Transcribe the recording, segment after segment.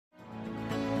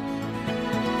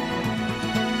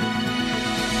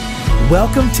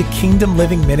Welcome to Kingdom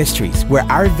Living Ministries, where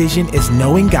our vision is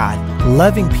knowing God,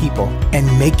 loving people, and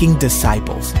making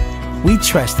disciples. We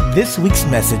trust this week's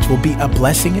message will be a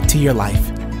blessing to your life.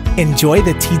 Enjoy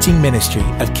the teaching ministry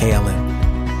of KLM.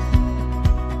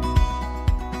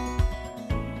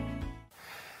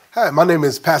 Hi, my name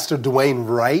is Pastor Dwayne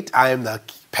Wright. I am the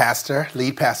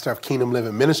lead pastor of Kingdom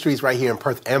Living Ministries right here in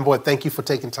Perth Amboy. Thank you for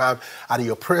taking time out of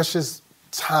your precious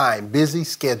time, busy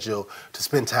schedule to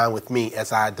spend time with me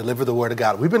as I deliver the Word of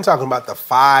God. We've been talking about the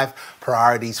 5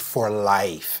 priorities for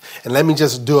life. And let me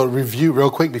just do a review real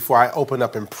quick before I open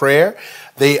up in prayer.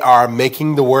 They are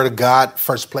making the Word of God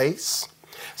first place.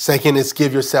 Second is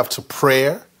give yourself to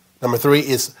prayer. Number 3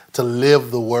 is to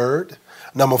live the Word.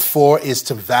 Number 4 is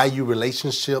to value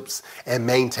relationships and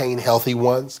maintain healthy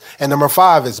ones. And number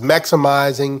 5 is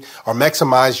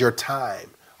maximize your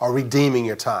time or redeeming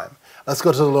your time. Let's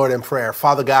go to the Lord in prayer.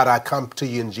 Father God, I come to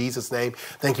you in Jesus' name.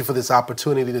 Thank you for this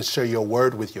opportunity to share your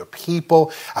word with your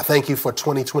people. I thank you for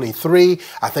 2023.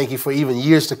 I thank you for even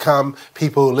years to come,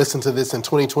 people who listen to this in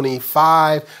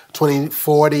 2025,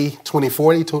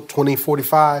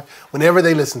 2045. Whenever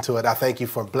they listen to it, I thank you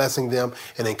for blessing them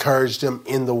and encourage them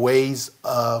in the ways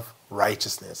of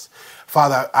righteousness.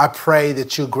 Father, I pray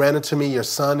that you grant unto me, your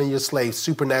son and your slave,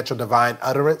 supernatural divine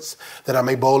utterance, that I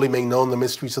may boldly make known the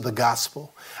mysteries of the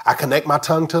gospel. I connect my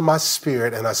tongue to my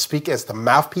spirit, and I speak as the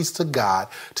mouthpiece to God,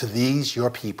 to these your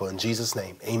people. In Jesus'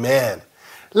 name, amen.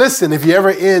 Listen, if you're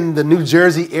ever in the New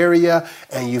Jersey area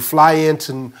and you fly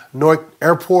into Newark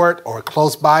Airport or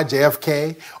close by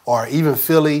JFK or even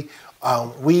Philly,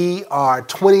 we are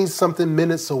 20-something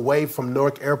minutes away from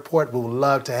Newark Airport. We would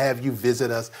love to have you visit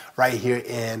us right here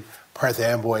in Perth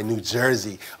Amboy, New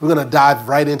Jersey. We're going to dive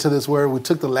right into this word. We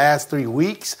took the last 3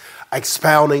 weeks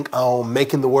expounding on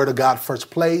making the Word of God first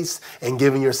place and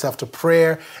giving yourself to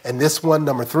prayer. And this one,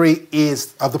 number 3,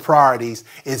 is of the priorities,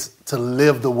 is to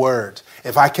live the Word.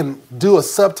 If I can do a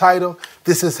subtitle,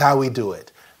 this is how we do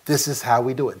it. This is how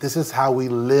we do it. This is how we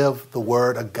live the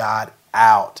Word of God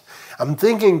out. I'm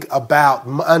thinking about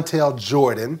Montel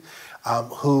Jordan,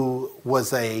 who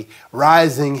was a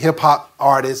rising hip-hop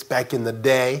artist back in the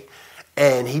day.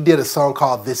 And he did a song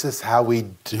called This Is How We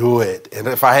Do It. And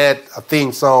if I had a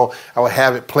theme song, I would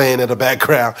have it playing in the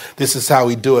background. This is how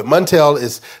we do it. Montel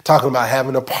is talking about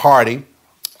having a party.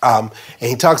 And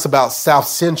he talks about South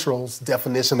Central's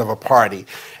definition of a party.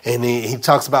 And he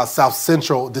talks about South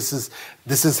Central. This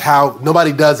is how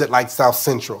nobody does it like South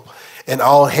Central. And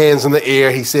all hands in the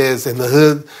air, he says, and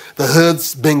the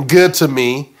hood's been good to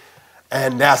me.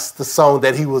 And that's the song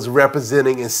that he was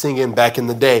representing and singing back in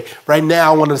the day. Right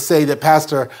now, I want to say that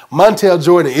Pastor Montel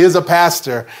Jordan is a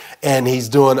pastor, and he's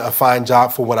doing a fine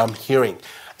job for what I'm hearing.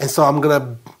 And so I'm going to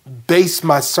base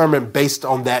my sermon based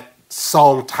on that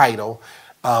song title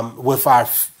with our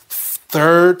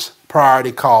third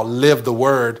priority called Live the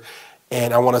Word.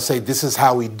 And I want to say this is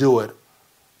how we do it.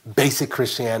 Basic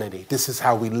Christianity. This is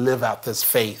how we live out this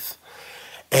faith.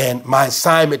 And my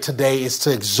assignment today is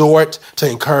to exhort, to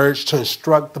encourage, to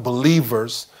instruct the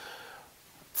believers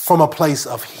from a place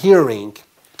of hearing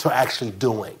to actually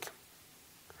doing.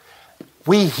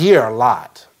 We hear a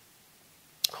lot.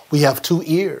 We have 2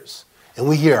 ears, and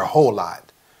we hear a whole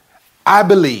lot. I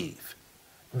believe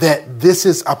that this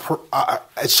is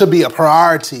it should be a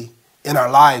priority in our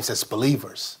lives as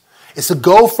believers. It's to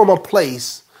go from a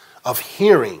place of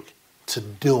hearing to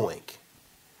doing.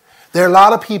 There are a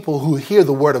lot of people who hear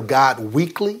the Word of God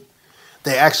weekly.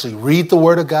 They actually read the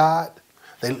Word of God.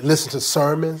 They listen to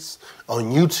sermons on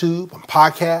YouTube, on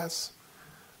podcasts.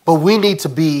 But we need to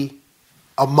be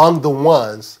among the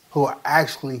ones who are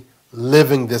actually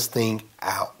living this thing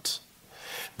out.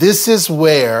 This is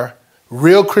where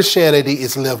real Christianity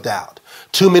is lived out.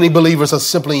 Too many believers are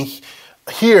simply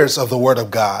hearers of the Word of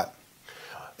God.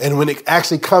 And when it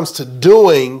actually comes to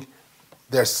doing,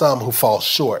 there's some who fall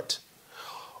short.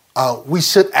 We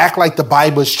should act like the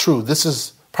Bible is true. This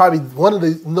is probably one of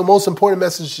the most important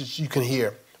messages you can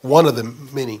hear. One of the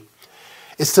many.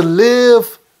 It's to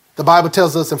live, the Bible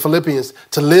tells us in Philippians,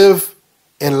 to live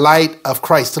in light of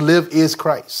Christ. To live is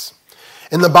Christ.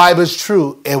 And the Bible is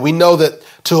true. And we know that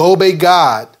to obey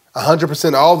God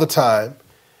 100% all the time,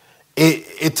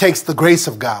 it takes the grace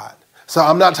of God. So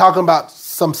I'm not talking about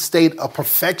some state of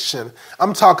perfection.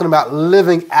 I'm talking about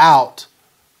living out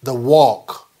the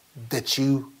walk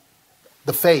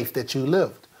the faith that you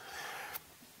lived.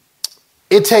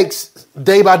 It takes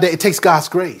day by day, it takes God's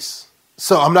grace.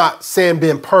 So I'm not saying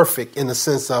being perfect in the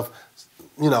sense of,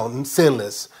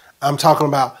 sinless. I'm talking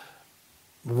about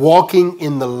walking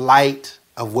in the light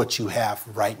of what you have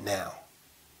right now.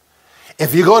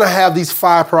 If you're going to have these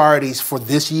 5 priorities for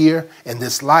this year and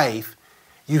this life,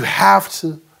 you have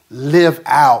to live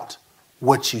out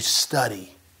what you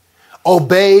study.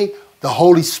 Obey the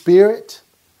Holy Spirit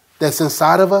that's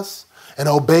inside of us and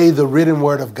obey the written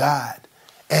word of God.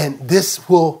 And this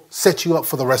will set you up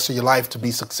for the rest of your life to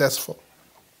be successful.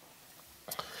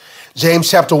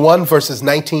 James chapter 1, verses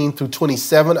 19 through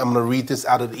 27. I'm going to read this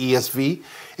out of the ESV.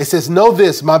 It says, "Know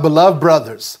this, my beloved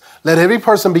brothers, let every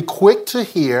person be quick to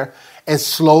hear and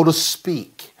slow to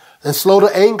speak and slow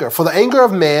to anger. For the anger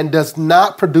of man does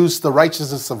not produce the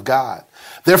righteousness of God.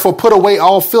 Therefore put away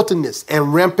all filthiness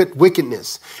and rampant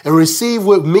wickedness and receive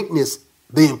with meekness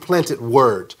the implanted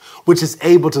word, which is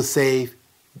able to save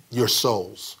your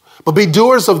souls. But be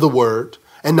doers of the word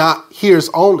and not hearers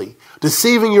only,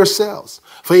 deceiving yourselves.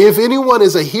 For if anyone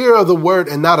is a hearer of the word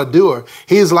and not a doer,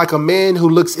 he is like a man who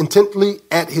looks intently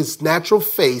at his natural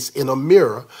face in a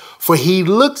mirror. For he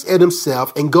looks at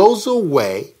himself and goes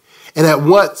away and at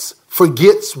once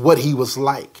forgets what he was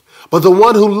like. But the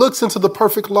one who looks into the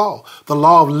perfect law, the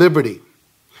law of liberty,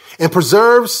 and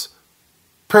perseveres,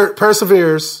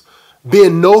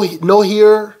 being no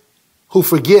hearer who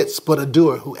forgets, but a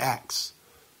doer who acts,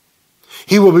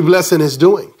 he will be blessed in his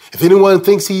doing. If anyone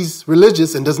thinks he's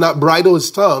religious and does not bridle his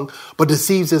tongue, but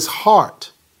deceives his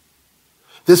heart,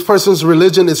 this person's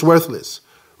religion is worthless.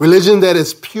 Religion that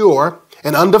is pure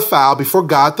and undefiled before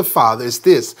God the Father is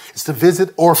this: is to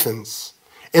visit orphans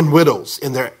and widows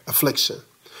in their affliction,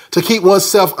 to keep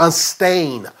oneself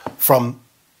unstained from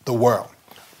the world."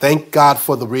 Thank God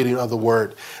for the reading of the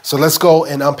word. So let's go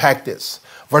and unpack this.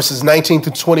 Verses 19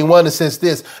 through 21, it says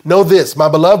this: "Know this, my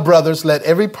beloved brothers, let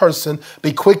every person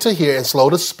be quick to hear and slow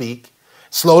to speak,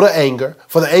 slow to anger,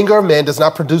 for the anger of man does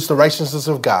not produce the righteousness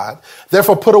of God.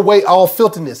 Therefore put away all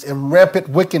filthiness and rampant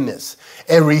wickedness,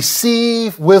 and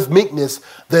receive with meekness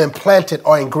the implanted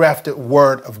or engrafted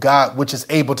word of God, which is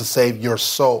able to save your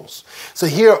souls." So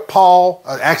here Paul,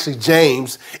 actually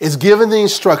James, is giving the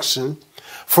instruction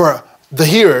for the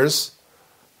hearers,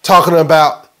 talking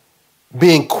about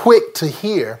being quick to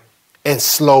hear and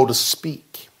slow to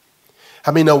speak.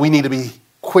 How many know we need to be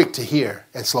quick to hear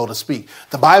and slow to speak?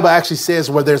 The Bible actually says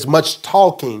where there's much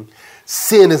talking,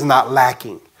 sin is not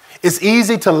lacking. It's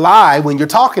easy to lie when you're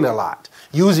talking a lot,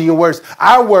 using your words.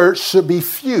 Our words should be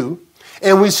few,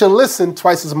 and we should listen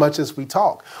twice as much as we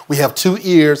talk. We have 2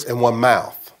 ears and 1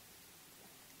 mouth.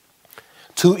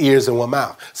 2 ears and 1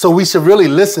 mouth. So we should really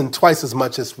listen twice as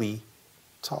much as we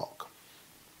talk.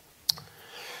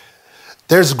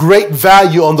 There's great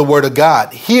value on the word of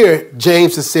God. Here,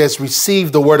 James says,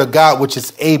 receive the word of God, which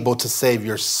is able to save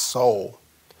your soul.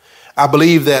 I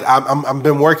believe that I've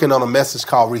been working on a message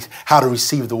called How to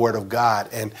Receive the Word of God,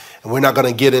 and we're not going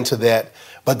to get into that.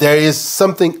 But there is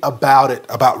something about it,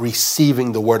 about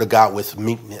receiving the word of God with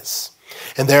meekness.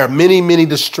 And there are many, many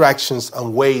distractions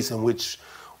and ways in which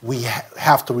we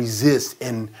have to resist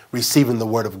in receiving the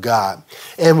word of God.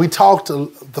 And we talked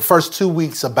the first 2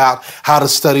 weeks about how to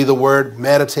study the word,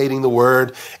 meditating the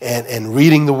word, and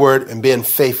reading the word and being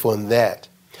faithful in that.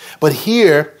 But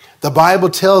here, the Bible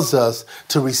tells us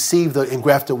to receive the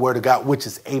engrafted word of God, which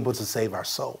is able to save our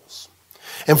souls.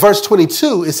 In verse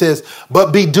 22, it says,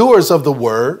 "But be doers of the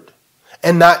word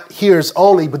and not hearers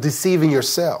only, but deceiving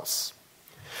yourselves."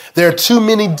 There are too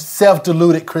many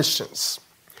self-deluded Christians.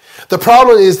 The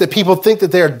problem is that people think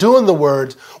that they're doing the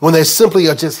word when they simply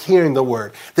are just hearing the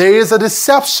word. There is a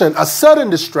deception, a sudden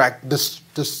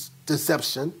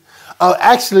deception of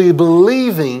actually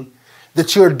believing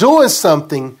that you're doing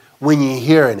something when you're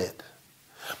hearing it.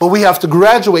 But we have to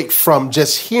graduate from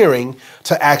just hearing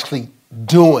to actually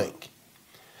doing.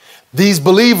 These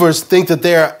believers think that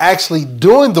they're actually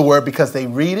doing the word because they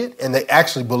read it and they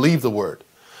actually believe the word.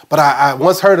 But I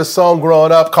once heard a song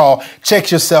growing up called "Check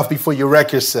Yourself Before You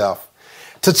Wreck Yourself."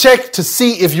 To check to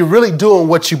see if you're really doing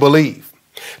what you believe.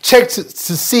 Check to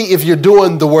see if you're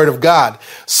doing the word of God.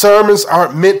 Sermons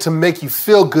aren't meant to make you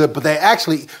feel good, but they're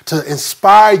actually to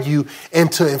inspire you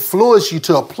and to influence you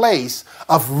to a place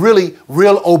of really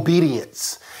real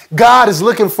obedience. God is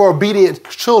looking for obedient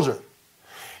children.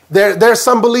 There are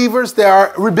some believers that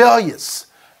are rebellious.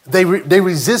 They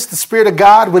resist the Spirit of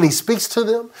God when he speaks to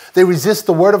them. They resist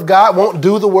the word of God, won't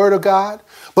do the word of God.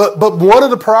 But one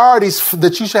of the priorities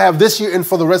that you should have this year and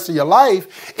for the rest of your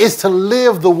life is to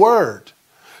live the word,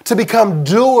 to become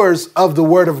doers of the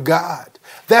word of God.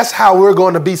 That's how we're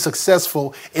going to be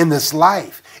successful in this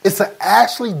life. It's to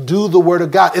actually do the word of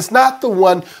God. It's not the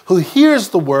one who hears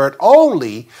the word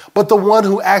only, but the one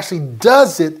who actually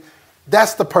does it.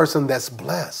 That's the person that's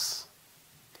blessed.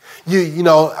 You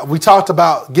know, we talked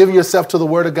about giving yourself to the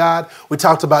word of God. We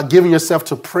talked about giving yourself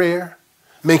to prayer,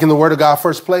 making the word of God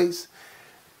first place.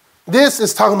 This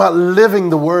is talking about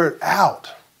living the word out.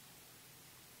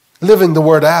 Living the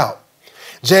word out.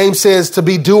 James says to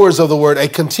be doers of the word, a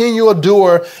continual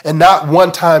doer and not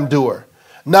one-time doer.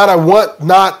 Not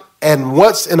and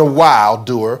once in a while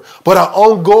doer, but an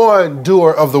ongoing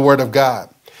doer of the word of God.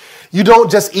 You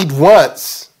don't just eat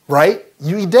once, right?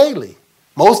 You eat daily.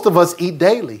 Most of us eat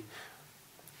daily.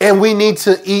 And we need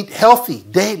to eat healthy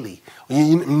daily.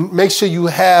 You make sure you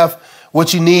have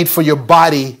what you need for your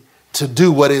body to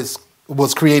do what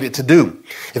was created to do.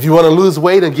 If you want to lose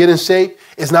weight and get in shape,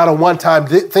 it's not a one-time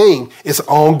thing. It's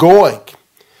ongoing.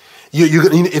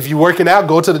 If you're working out,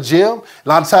 go to the gym. A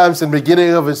lot of times in the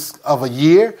beginning of a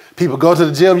year, people go to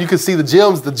the gym. You can see the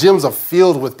gyms. The gyms are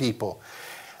filled with people.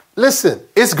 Listen,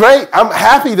 it's great. I'm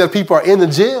happy that people are in the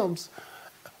gyms,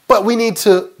 but we need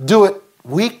to do it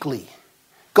weekly.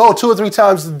 Go 2 or 3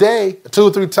 times a day, 2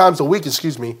 or 3 times a week,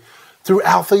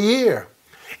 throughout the year.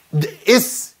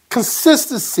 It's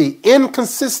consistency. In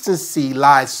consistency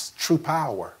lies true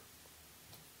power.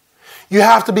 You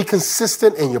have to be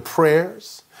consistent in your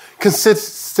prayers,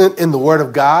 consistent in the word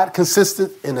of God,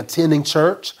 consistent in attending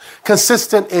church,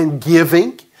 consistent in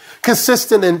giving,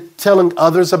 consistent in telling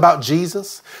others about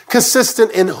Jesus,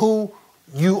 consistent in who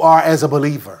you are as a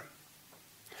believer.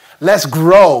 Let's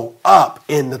grow up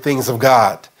in the things of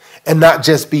God and not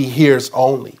just be hearers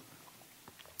only.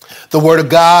 The word of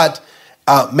God,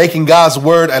 making God's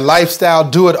word a lifestyle,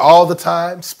 do it all the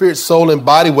time, spirit, soul, and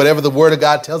body, whatever the word of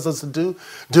God tells us to do.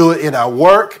 Do it in our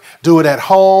work, do it at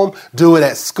home, do it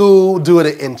at school, do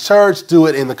it in church, do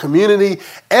it in the community.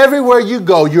 Everywhere you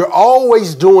go, you're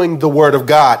always doing the word of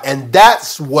God. And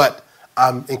that's what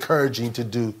I'm encouraging you to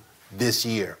do this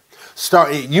year.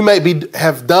 You may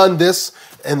have done this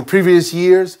in previous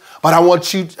years, but I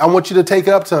want you to take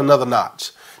it up to another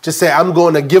notch. Just say, I'm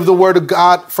going to give the word of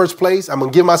God first place. I'm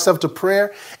going to give myself to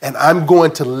prayer, and I'm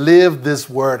going to live this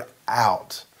word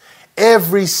out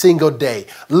every single day,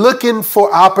 looking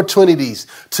for opportunities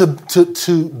to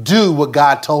do what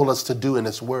God told us to do in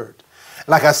his word.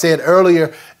 Like I said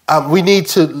earlier, we need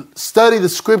to study the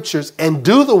scriptures and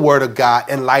do the word of God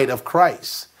in light of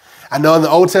Christ. I know in the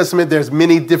Old Testament, there's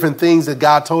many different things that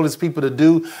God told his people to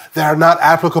do that are not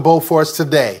applicable for us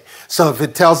today. So if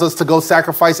it tells us to go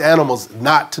sacrifice animals,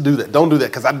 not to do that. Don't do that,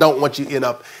 because I don't want you to end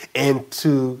up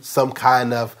into some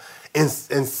kind of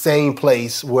insane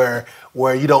place where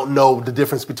you don't know the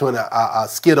difference between a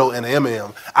Skittle and an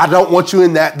M&M. I don't want you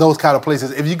in those kind of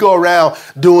places. If you go around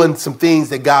doing some things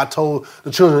that God told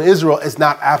the children of Israel, it's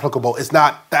not applicable.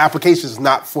 The application is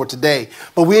not for today.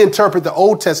 But we interpret the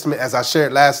Old Testament, as I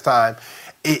shared last time,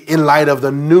 in light of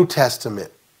the New Testament.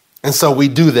 And so we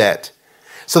do that.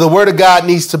 So the word of God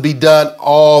needs to be done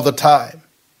all the time.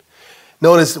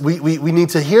 Notice we need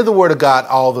to hear the word of God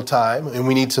all the time, and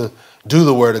we need to do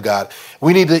the word of God.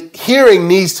 Hearing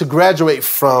needs to graduate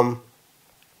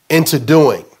into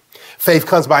doing. Faith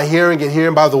comes by hearing, and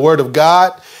hearing by the word of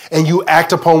God, and you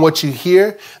act upon what you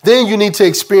hear. Then you need to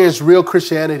experience real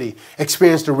Christianity,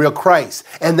 experience the real Christ.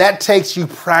 And that takes you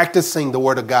practicing the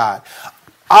word of God,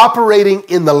 operating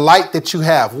in the light that you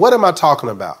have. What am I talking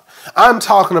about? I'm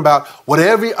talking about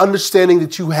whatever understanding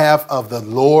that you have of the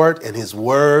Lord and his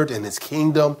word and his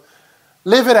kingdom.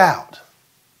 Live it out.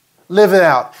 Live it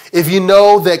out. If you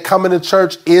know that coming to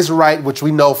church is right, which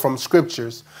we know from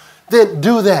scriptures, then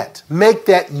do that. Make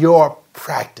that your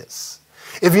practice.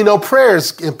 If you know prayer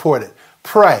is important,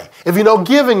 pray. If you know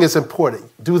giving is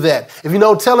important, do that. If you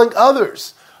know telling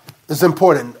others is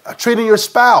important, treating your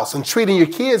spouse and treating your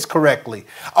kids correctly.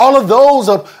 All of those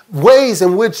are ways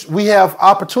in which we have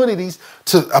opportunities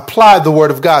to apply the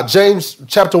word of God. James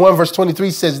chapter 1, verse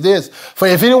 23 says this, "For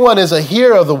if anyone is a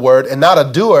hearer of the word and not a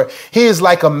doer, he is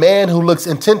like a man who looks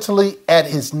intently at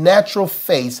his natural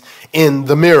face in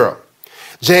the mirror."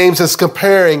 James is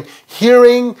comparing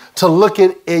hearing to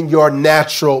looking in your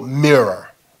natural mirror.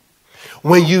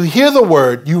 When you hear the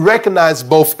word, you recognize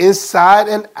both inside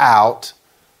and out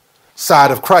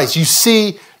side of Christ. You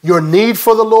see your need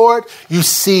for the Lord. You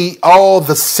see all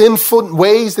the sinful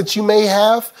ways that you may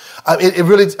have. It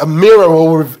really, a mirror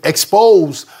will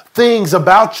expose things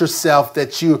about yourself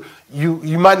that you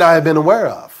might not have been aware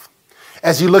of.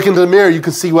 As you look into the mirror, you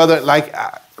can see whether,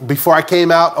 before I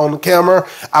came out on the camera,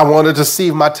 I wanted to see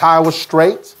if my tie was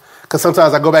straight. Because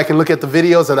sometimes I go back and look at the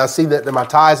videos and I see that my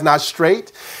tie is not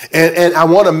straight. And I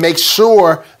want to make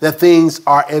sure that things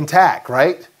are intact,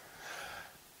 right?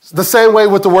 The same way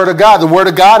with the word of God. The word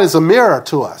of God is a mirror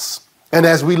to us. And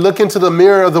as we look into the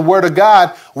mirror of the word of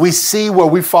God, we see where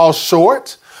we fall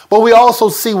short, but we also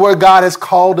see where God has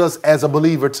called us as a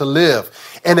believer to live.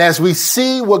 And as we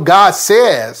see what God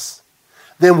says,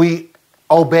 then we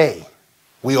obey.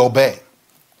 We obey.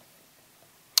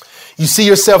 You see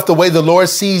yourself the way the Lord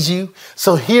sees you.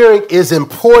 So hearing is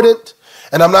important.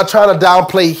 And I'm not trying to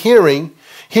downplay hearing.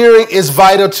 Hearing is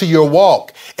vital to your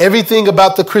walk. Everything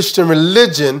about the Christian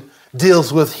religion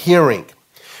deals with hearing.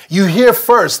 You hear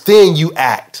first, then you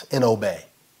act and obey.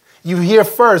 You hear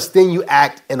first, then you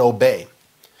act and obey.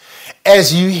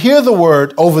 As you hear the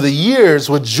word over the years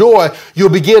with joy, you'll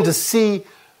begin to see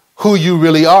who you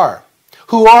really are.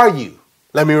 Who are you?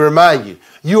 Let me remind you.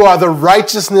 You are the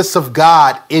righteousness of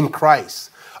God in Christ,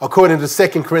 according to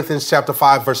 2 Corinthians chapter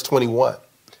 5, verse 21.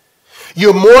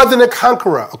 You're more than a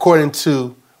conqueror, according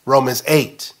to Romans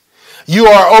 8. You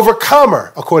are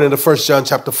overcomer, according to 1 John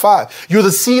chapter 5. You're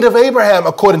the seed of Abraham,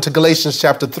 according to Galatians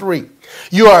chapter 3.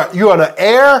 You are an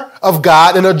heir of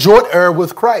God and a joint heir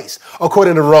with Christ,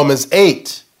 according to Romans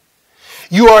 8.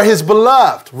 You are his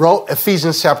beloved,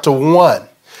 Ephesians chapter 1.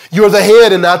 You are the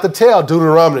head and not the tail,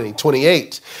 Deuteronomy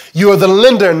 28. You are the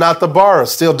lender, not the borrower,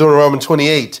 still Deuteronomy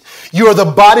 28. You are the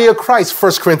body of Christ,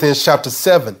 1 Corinthians chapter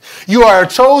 7. You are a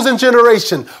chosen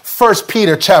generation, 1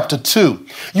 Peter chapter 2.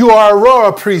 You are a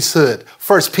royal priesthood,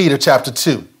 1 Peter chapter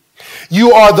 2.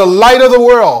 You are the light of the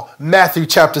world, Matthew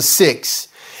chapter 6.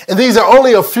 And these are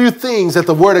only a few things that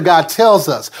the Word of God tells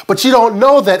us, but you don't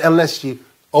know that unless you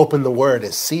open the Word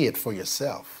and see it for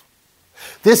yourself.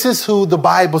 This is who the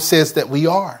Bible says that we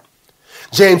are.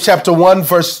 James chapter 1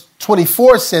 verse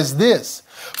 24 says this,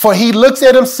 for he looks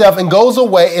at himself and goes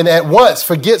away and at once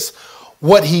forgets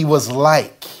what he was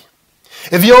like.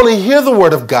 If you only hear the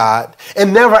word of God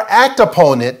and never act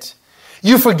upon it,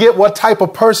 you forget what type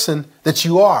of person that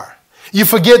you are. You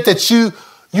forget that you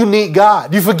need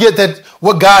God. You forget that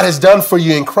what God has done for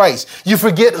you in Christ. You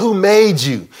forget who made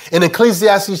you. In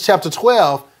Ecclesiastes chapter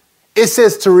 12, it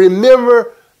says to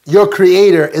remember your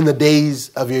Creator in the days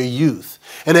of your youth.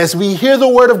 And as we hear the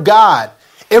word of God,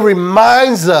 it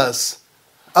reminds us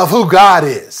of who God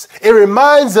is. It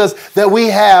reminds us that we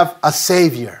have a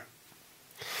Savior.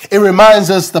 It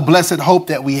reminds us the blessed hope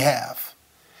that we have.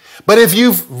 But if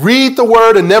you read the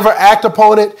word and never act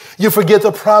upon it, you forget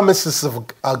the promises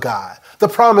of God. The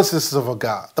promises of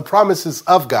God. The promises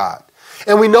of God.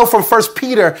 And we know from 1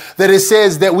 Peter that it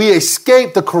says that we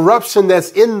escape the corruption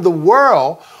that's in the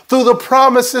world through the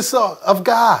promises of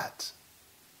God.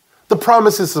 The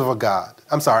promises of God.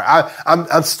 I'm sorry,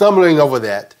 I'm stumbling over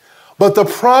that. But the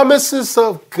promises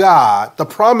of God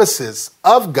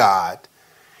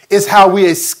is how we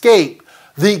escape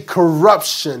the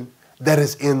corruption that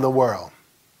is in the world.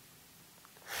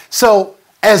 So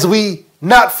as we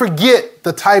not forget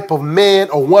the type of man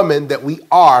or woman that we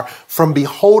are from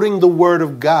beholding the word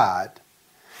of God,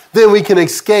 then we can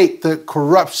escape the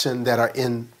corruption that are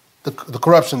in the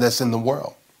corruption that's in the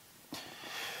world.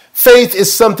 Faith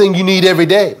is something you need every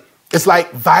day. It's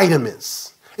like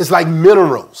vitamins. It's like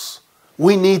minerals.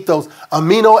 We need those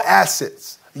amino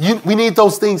acids. We need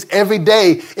those things every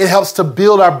day. It helps to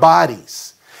build our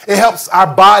bodies. It helps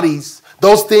our bodies.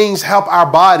 Those things help our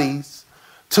bodies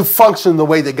to function the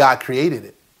way that God created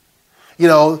it. You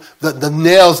know, the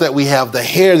nails that we have, the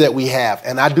hair that we have,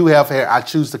 and I do have hair. I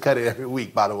choose to cut it every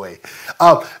week, by the way.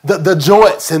 The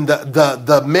joints and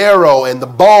the marrow and the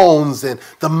bones and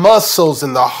the muscles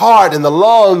and the heart and the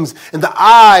lungs and the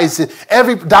eyes and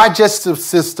every digestive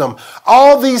system,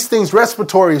 all these things,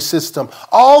 respiratory system,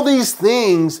 all these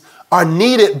things are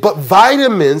needed, but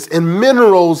vitamins and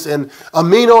minerals and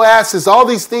amino acids, all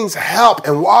these things help,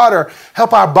 and water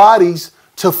help our bodies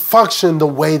to function the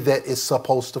way that it's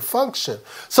supposed to function.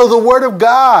 So the word of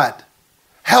God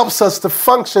helps us to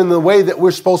function the way that we're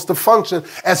supposed to function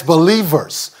as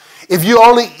believers. If you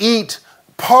only eat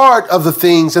part of the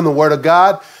things in the word of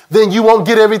God, then you won't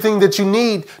get everything that you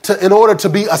need in order to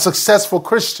be a successful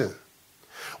Christian.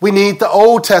 We need the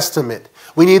Old Testament.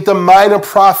 We need the minor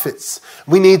prophets.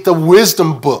 We need the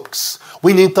wisdom books.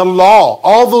 We need the law.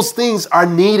 All those things are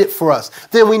needed for us.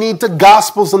 Then we need the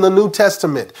Gospels in the New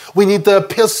Testament. We need the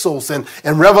epistles and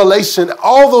Revelation.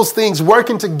 All those things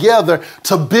working together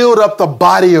to build up the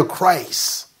body of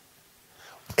Christ.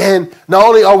 And not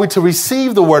only are we to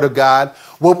receive the word of God,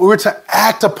 we're to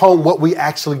act upon what we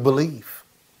actually believe.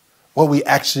 What we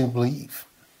actually believe.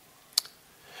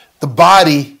 The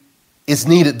body is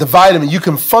needed. The vitamin. You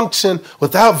can function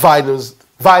without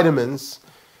vitamins,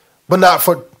 but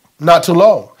not too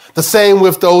long. The same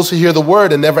with those who hear the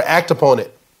word and never act upon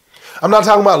it. I'm not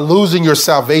talking about losing your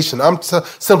salvation. I'm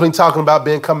simply talking about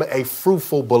becoming a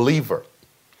fruitful believer.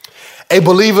 A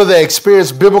believer that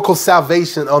experiences biblical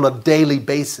salvation on a daily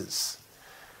basis.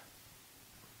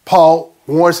 Paul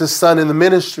warns his son in the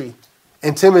ministry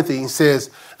in Timothy. He says,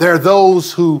 there are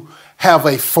those who have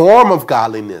a form of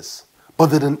godliness, but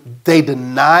they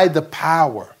deny the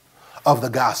power of the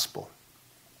gospel.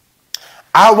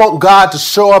 I want God to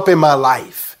show up in my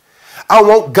life. I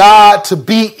want God to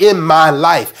be in my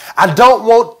life. I don't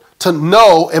want to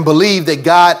know and believe that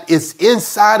God is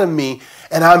inside of me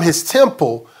and I'm his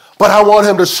temple, but I want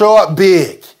him to show up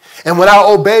big. And when I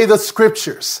obey the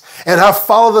scriptures and I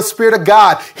follow the Spirit of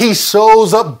God, he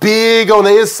shows up big on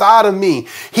the inside of me.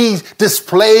 He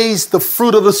displays the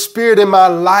fruit of the Spirit in my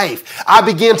life. I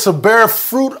begin to bear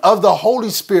fruit of the Holy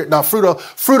Spirit, fruit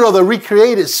of the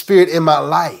recreated Spirit in my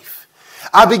life.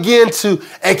 I begin to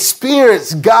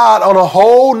experience God on a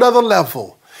whole nother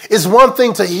level. It's one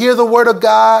thing to hear the word of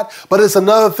God, but it's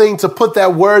another thing to put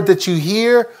that word that you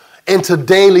hear into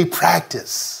daily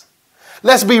practice.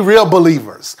 Let's be real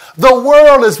believers. The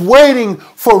world is waiting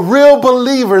for real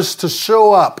believers to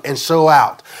show up and show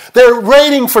out. They're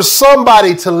waiting for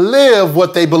somebody to live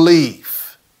what they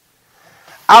believe.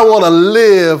 I want to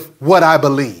live what I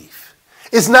believe.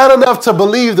 It's not enough to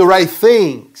believe the right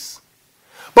things,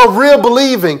 but real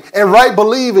believing and right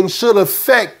believing should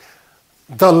affect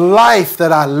the life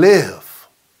that I live.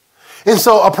 And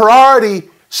so a priority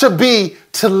should be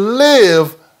to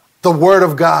live the Word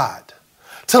of God.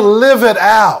 To live it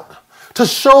out, to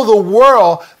show the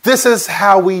world this is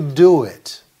how we do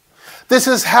it. This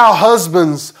is how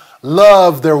husbands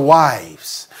love their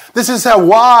wives. This is how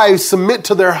wives submit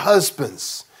to their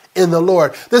husbands in the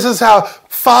Lord. This is how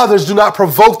fathers do not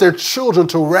provoke their children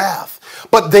to wrath,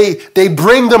 but they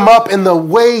bring them up in the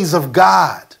ways of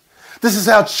God. This is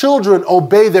how children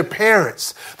obey their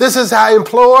parents. This is how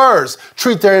employers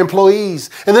treat their employees.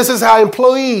 And this is how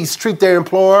employees treat their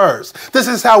employers. This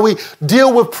is how we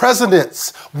deal with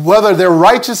presidents, whether they're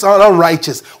righteous or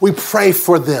unrighteous. We pray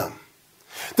for them.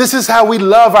 This is how we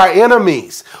love our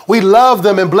enemies. We love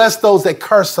them and bless those that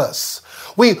curse us.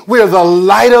 We are the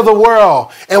light of the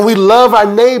world, and we love our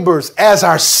neighbors as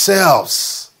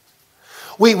ourselves.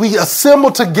 We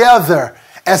assemble together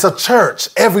as a church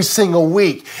every single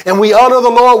week. And we honor the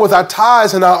Lord with our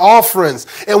tithes and our offerings.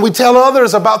 And we tell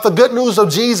others about the good news of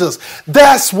Jesus.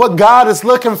 That's what God is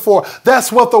looking for.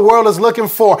 That's what the world is looking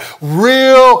for.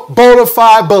 Real bona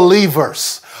fide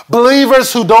believers.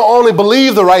 Believers who don't only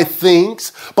believe the right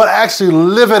things, but actually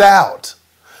live it out.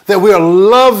 That we are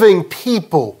loving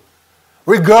people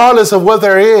regardless of what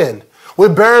they're in.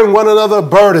 We're bearing one another's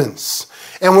burdens.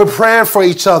 And we're praying for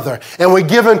each other, and we're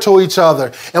giving to each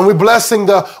other, and we're blessing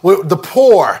the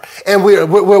poor, and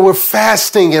we're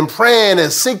fasting and praying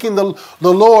and seeking the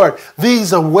Lord.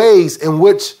 These are ways in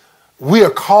which we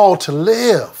are called to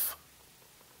live.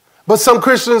 But some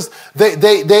Christians,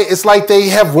 it's like they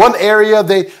have one area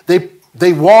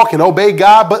they walk and obey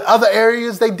God, but other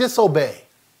areas they disobey.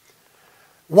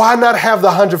 Why not have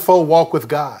the 100-fold walk with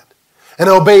God and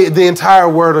obey the entire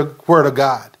word of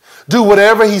God? Do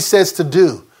whatever he says to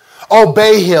do.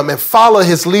 Obey him and follow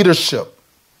his leadership.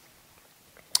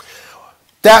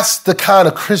 That's the kind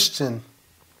of Christian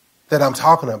that I'm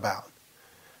talking about.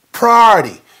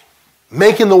 Priority.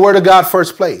 Making the word of God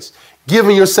first place.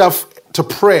 Giving yourself to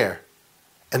prayer.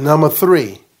 And number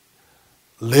 3,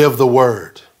 live the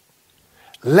word.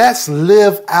 Let's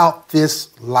live out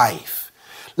this life.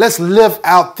 Let's live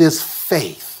out this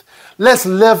faith. Let's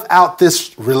live out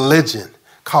this religion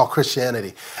called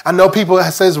Christianity. I know people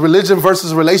that says religion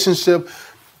versus relationship,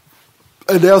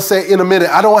 and they'll say in a minute,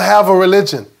 I don't have a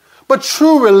religion. But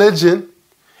true religion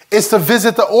is to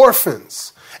visit the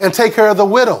orphans and take care of the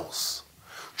widows.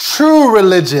 True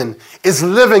religion is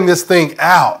living this thing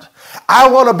out. I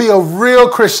want to be a real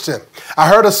Christian. I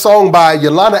heard a song by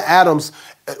Yolanda Adams,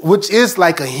 which is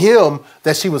like a hymn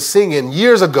that she was singing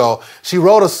years ago. She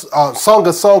wrote a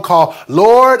song called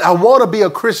Lord, I Want to Be a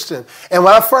Christian. And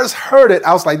when I first heard it,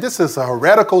 I was like, this is a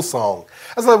heretical song.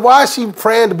 I was like, why is she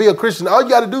praying to be a Christian? All you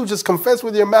got to do is just confess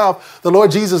with your mouth the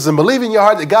Lord Jesus and believe in your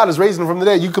heart that God is raising him from the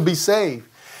dead. You could be saved.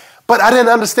 But I didn't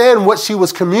understand what she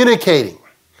was communicating.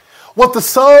 What the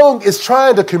song is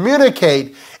trying to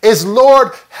communicate is,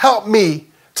 Lord, help me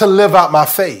to live out my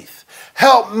faith.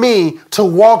 Help me to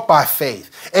walk by faith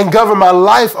and govern my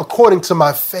life according to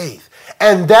my faith.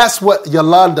 And that's what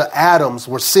Yolanda Adams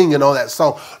were singing on that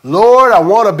song. Lord, I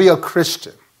want to be a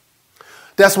Christian.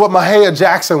 That's what Mahalia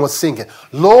Jackson was singing.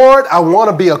 Lord, I want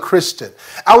to be a Christian.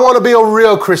 I want to be a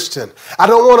real Christian. I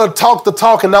don't want to talk the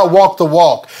talk and not walk the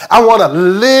walk. I want to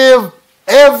live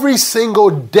every single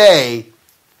day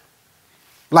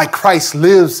like Christ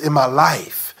lives in my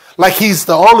life. Like he's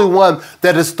the only one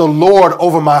that is the Lord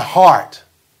over my heart.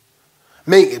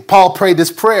 Paul prayed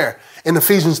this prayer in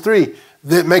Ephesians 3,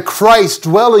 that may Christ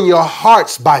dwell in your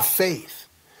hearts by faith.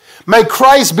 May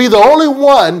Christ be the only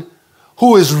one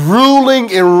who is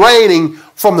ruling and reigning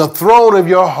from the throne of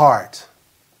your heart.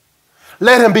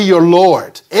 Let him be your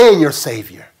Lord and your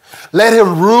Savior. Let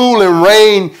him rule and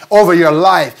reign over your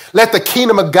life. Let the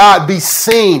kingdom of God be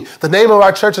seen. The name of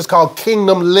our church is called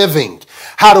Kingdom Living.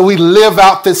 How do we live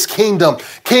out this kingdom?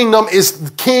 Kingdom is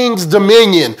the king's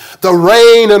dominion, the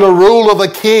reign and the rule of the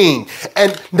king.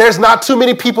 And there's not too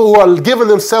many people who are giving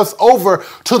themselves over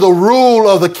to the rule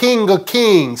of the King of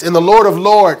Kings and the Lord of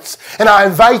Lords. And I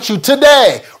invite you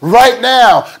today, right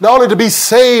now, not only to be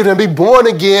saved and be born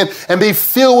again and be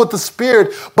filled with the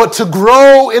Spirit, but to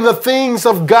grow in the things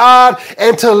of God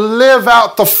and to live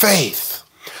out the faith,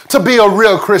 to be a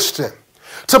real Christian,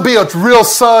 to be a real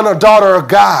son or daughter of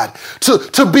God,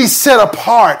 to be set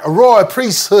apart, a royal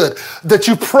priesthood, that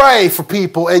you pray for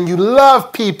people and you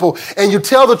love people and you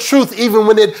tell the truth even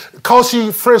when it costs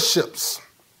you friendships.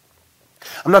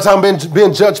 I'm not talking about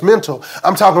being judgmental.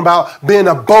 I'm talking about being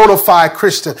a bona fide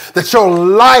Christian, that your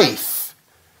life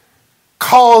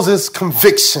causes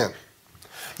conviction.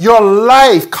 Your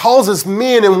life causes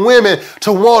men and women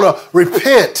to want to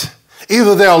repent.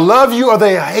 Either they'll love you or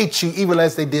they'll hate you, even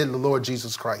as they did the Lord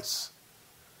Jesus Christ.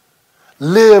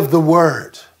 Live the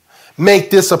word. Make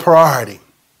this a priority.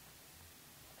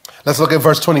 Let's look at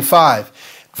verse 25.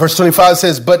 Verse 25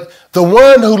 says, but the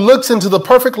one who looks into the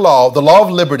perfect law, the law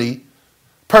of liberty,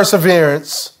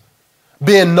 perseverance,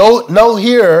 being no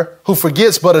hearer who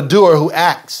forgets, but a doer who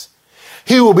acts,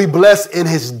 he will be blessed in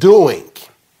his doing.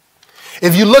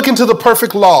 If you look into the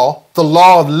perfect law, the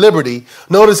law of liberty,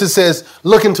 notice it says,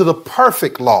 look into the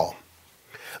perfect law.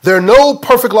 There are no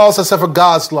perfect laws except for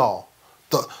God's law.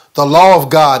 The law of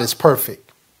God is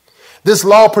perfect. This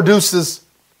law produces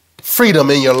freedom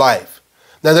in your life.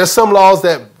 Now, there's some laws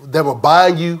that will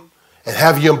bind you and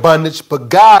have you in bondage, but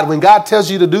God, when God tells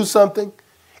you to do something,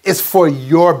 it's for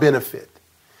your benefit.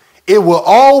 It will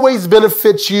always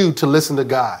benefit you to listen to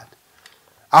God.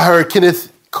 I heard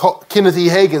Kenneth E.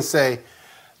 Hagin say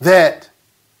that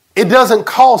it doesn't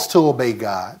cost to obey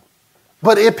God,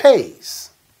 but it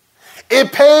pays.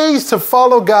 It pays to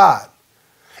follow God.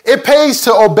 It pays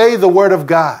to obey the word of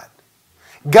God.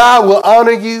 God will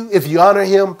honor you if you honor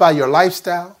him by your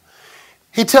lifestyle.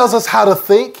 He tells us how to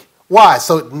think. Why?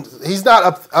 So he's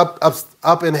not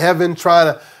up in heaven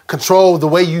trying to control the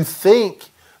way you think,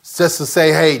 just to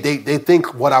say, hey, they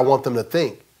think what I want them to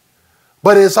think.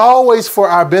 But it's always for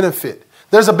our benefit.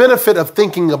 There's a benefit of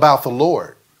thinking about the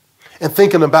Lord and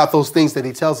thinking about those things that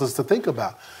he tells us to think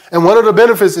about. And one of the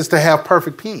benefits is to have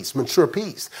perfect peace, mature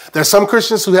peace. There's some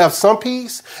Christians who have some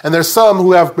peace, and there's some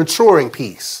who have maturing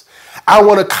peace. I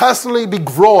want to constantly be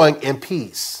growing in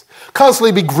peace,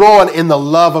 constantly be growing in the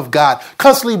love of God,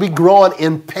 constantly be growing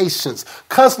in patience,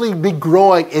 constantly be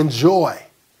growing in joy.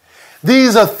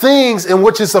 These are things in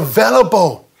which it's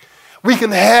available. We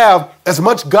can have as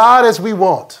much God as we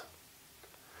want.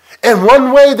 And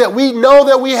one way that we know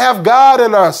that we have God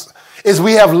in us is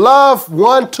we have love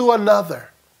one to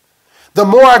another. The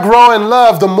more I grow in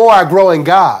love, the more I grow in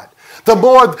God. The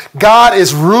more God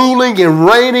is ruling and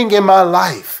reigning in my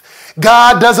life.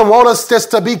 God doesn't want us just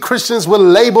to be Christians with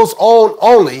labels on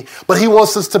only, but he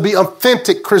wants us to be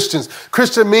authentic Christians.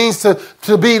 Christian means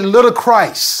to be little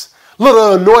Christ,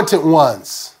 little anointed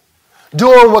ones.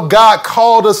 Doing what God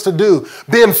called us to do,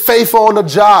 being faithful on the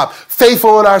job,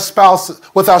 faithful in our spouses,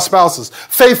 with our spouses,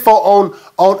 faithful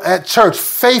on at church,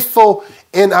 faithful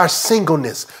in our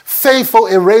singleness, faithful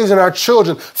in raising our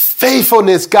children.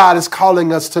 Faithfulness God is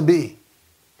calling us to be.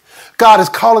 God is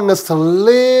calling us to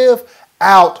live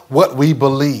out what we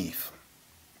believe.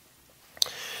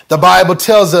 The Bible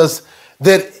tells us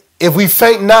that if we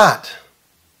faint not,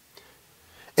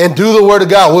 and do the word of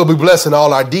God, we'll be blessed in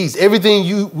all our deeds. Everything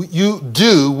you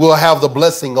do will have the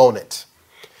blessing on it.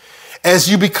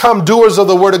 As you become doers of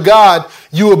the word of God,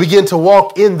 you will begin to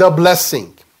walk in the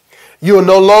blessing. You will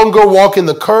no longer walk in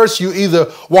the curse. You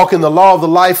either walk in the law of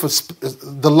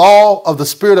the law of the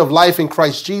spirit of life in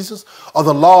Christ Jesus, or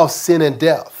the law of sin and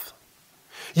death.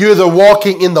 You're either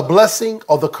walking in the blessing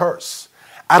or the curse.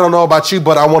 I don't know about you,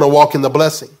 but I want to walk in the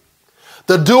blessing.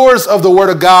 The doers of the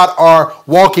word of God are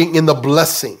walking in the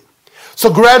blessing.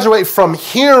 So graduate from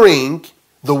hearing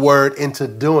the word into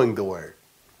doing the word.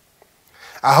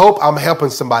 I hope I'm helping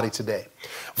somebody today.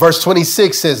 Verse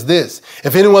 26 says this: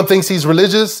 if anyone thinks he's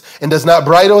religious and does not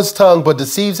bridle his tongue but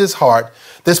deceives his heart,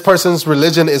 this person's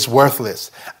religion is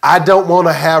worthless. I don't want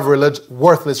to have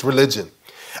worthless religion.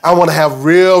 I want to have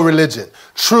real religion,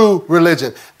 true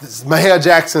religion. This is Mahalia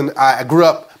Jackson. I grew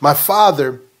up, my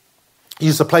father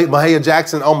used to play Mahalia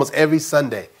Jackson almost every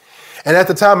Sunday. And at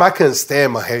the time, I couldn't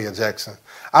stand Mahalia Jackson.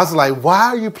 I was like, why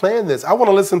are you playing this? I want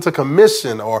to listen to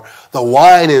Commission or The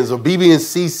Winans or BB and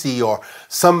CC or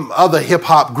some other hip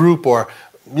hop group, or,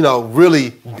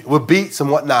 really with beats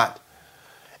and whatnot.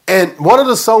 And one of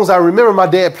the songs I remember my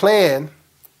dad playing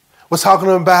We're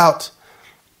talking about,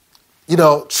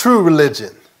 true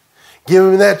religion. Give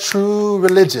me that true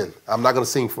religion. I'm not going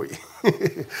to sing for you.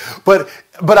 but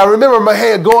I remember my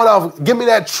head going off, give me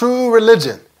that true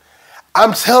religion.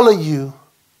 I'm telling you,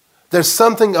 there's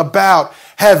something about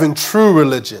having true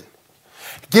religion.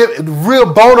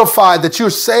 Real bona fide, that you're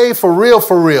saved for real,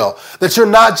 that you're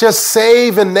not just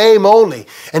saved in name only.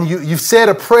 And you've said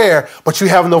a prayer, but you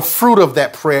have no fruit of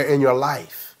that prayer in your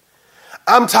life.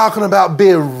 I'm talking about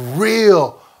being a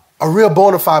real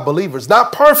bona fide believer. It's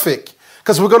not perfect,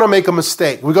 because we're going to make a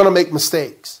mistake. We're going to make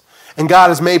mistakes. And God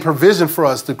has made provision for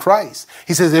us through Christ.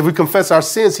 He says if we confess our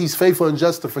sins, he's faithful and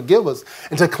just to forgive us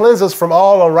and to cleanse us from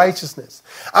all unrighteousness.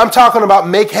 I'm talking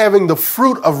about having the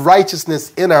fruit of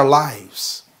righteousness in our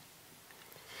lives.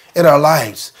 In our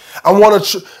lives. I want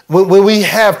to, when we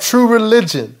have true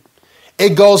religion,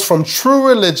 it goes from true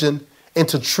religion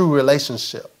into true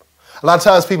relationship. A lot of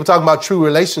times people talk about true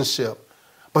relationship,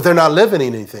 but they're not living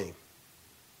anything.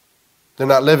 They're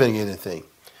not living anything.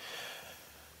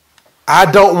 I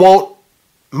don't want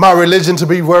my religion to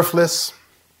be worthless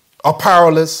or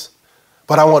powerless,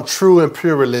 but I want true and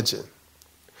pure religion.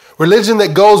 Religion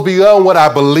that goes beyond what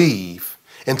I believe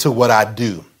into what I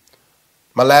do.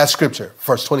 My last scripture,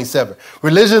 verse 27.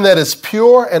 Religion that is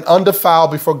pure and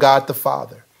undefiled before God the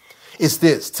Father is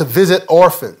this: to visit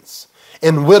orphans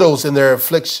and widows in their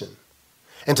affliction,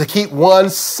 and to keep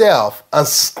oneself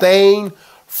unstained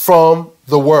from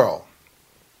the world.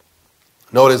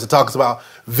 Notice it talks about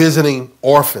visiting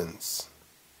orphans.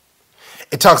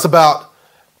 It talks about,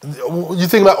 you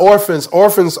think about orphans.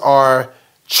 Orphans are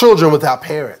children without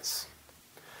parents.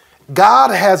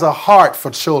 God has a heart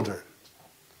for children.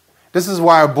 This is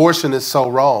why abortion is so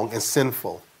wrong and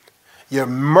sinful. You're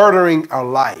murdering a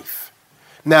life.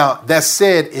 Now, that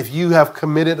said, if you have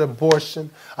committed abortion,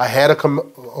 I had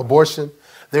abortion,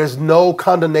 there's no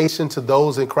condemnation to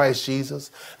those in Christ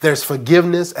Jesus. There's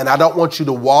forgiveness, and I don't want you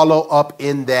to wallow up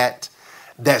in that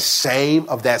shame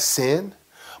of that sin.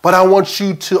 But I want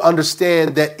you to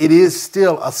understand that it is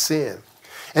still a sin.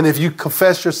 And if you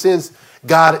confess your sins,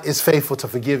 God is faithful to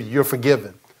forgive you. You're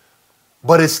forgiven.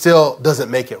 But it still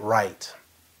doesn't make it right.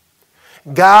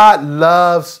 God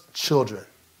loves children.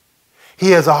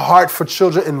 He has a heart for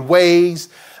children in ways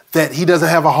that he doesn't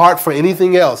have a heart for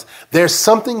anything else. There's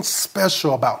something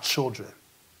special about children.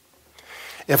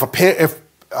 If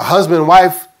a husband and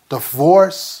wife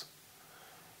divorce,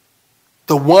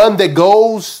 the one that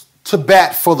goes to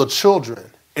bat for the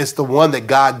children is the one that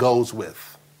God goes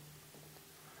with.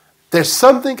 There's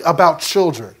something about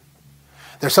children.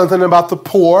 There's something about the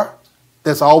poor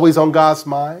that's always on God's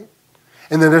mind.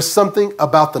 And then there's something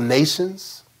about the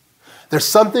nations. There's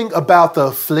something about the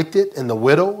afflicted and the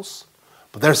widows.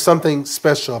 But there's something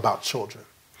special about children.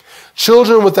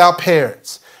 Children without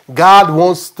parents. God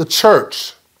wants the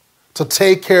church to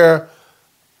take care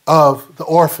of the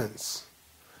orphans,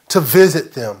 to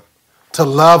visit them, to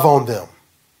love on them,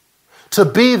 to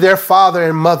be their father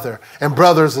and mother and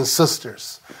brothers and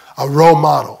sisters, a role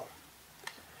model.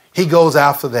 He goes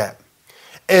after that.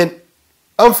 And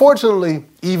unfortunately,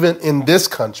 even in this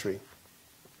country,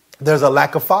 there's a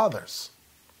lack of fathers,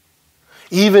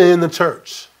 even in the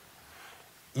church.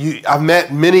 I've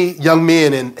met many young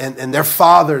men and their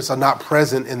fathers are not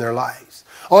present in their lives.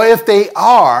 Or if they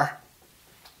are,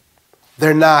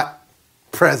 they're not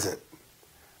present.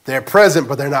 They're present,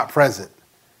 but they're not present.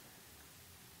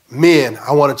 Men,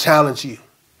 I want to challenge you.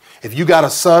 If you got a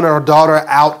son or a daughter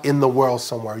out in the world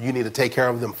somewhere, you need to take care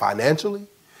of them financially,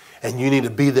 and you need to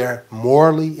be there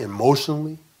morally,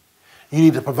 emotionally. You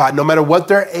need to provide, no matter what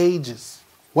their age is,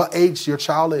 what age your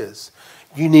child is,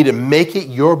 you need to make it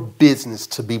your business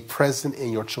to be present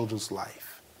in your children's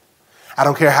life. I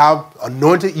don't care how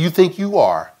anointed you think you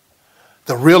are.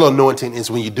 The real anointing is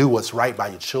when you do what's right by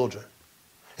your children.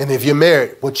 And if you're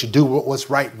married, what you do what's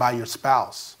right by your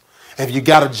spouse. If you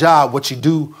got a job, what you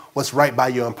do what's right by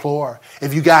your employer.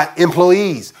 If you got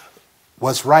employees,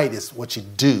 what's right is what you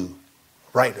do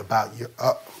right about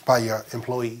by your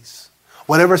employees.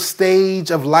 Whatever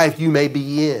stage of life you may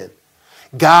be in,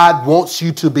 God wants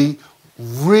you to be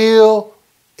real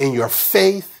in your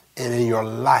faith and in your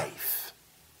life.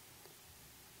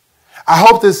 I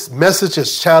hope this message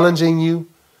is challenging you.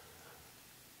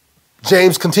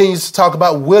 James continues to talk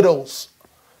about widows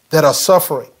that are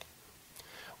suffering.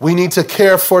 We need to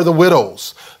care for the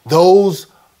widows, those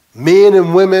men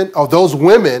and women, or those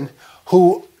women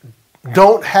who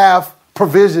don't have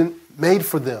provision made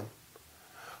for them,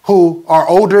 who are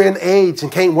older in age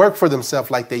and can't work for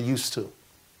themselves like they used to.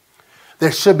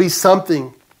 There should be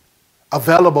something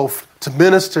available to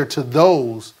minister to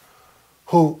those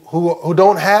who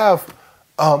don't have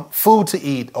food to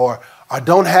eat or or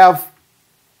don't have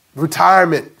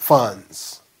retirement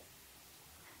funds.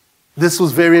 This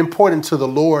was very important to the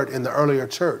Lord in the earlier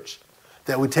church,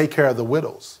 that we take care of the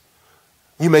widows.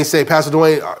 You may say, Pastor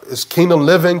Dwayne, is Kingdom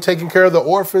Living taking care of the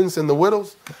orphans and the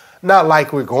widows? Not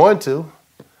like we're going to.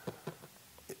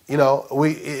 You know,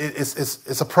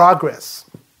 it's a progress.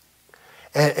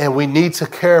 And we need to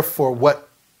care for what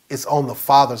is on the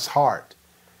Father's heart.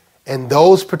 And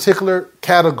those particular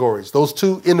categories, those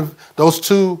two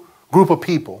group of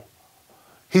people,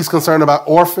 he's concerned about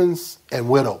orphans and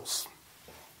widows.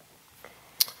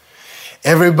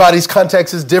 Everybody's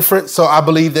context is different, so I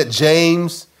believe that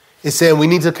James is saying we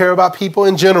need to care about people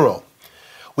in general.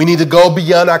 We need to go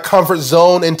beyond our comfort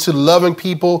zone into loving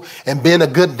people and being a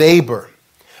good neighbor,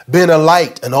 being a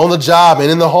light, and on the job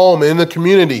and in the home and in the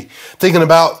community, thinking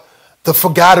about the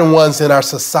forgotten ones in our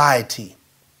society.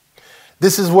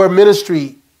 This is where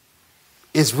ministry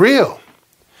is real.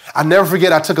 I never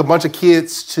forget, I took a bunch of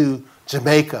kids to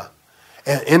Jamaica.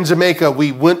 And in Jamaica,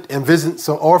 we went and visited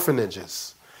some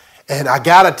orphanages. And I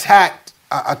got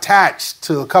attached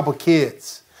to a couple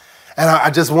kids. And I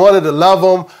just wanted to love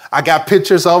them. I got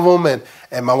pictures of them.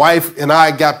 And my wife and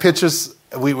I got pictures.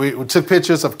 We took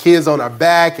pictures of kids on our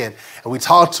back. And we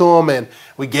talked to them. And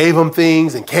we gave them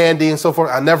things and candy and so forth.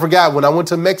 I never forgot when I went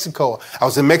to Mexico. I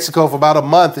was in Mexico for about a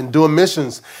month and doing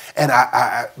missions. And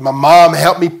my mom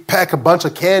helped me pack a bunch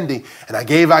of candy. And I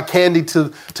gave out candy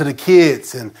to the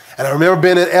kids. And I remember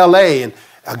being in L.A. And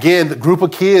again, the group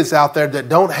of kids out there that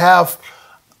don't have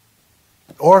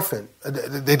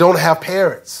they don't have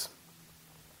parents.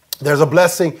 There's a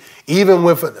blessing even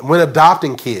when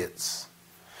adopting kids.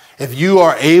 If you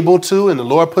are able to, and the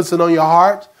Lord puts it on your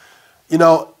heart, you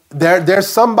know, there's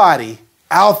somebody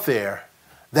out there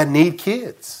that need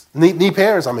kids, need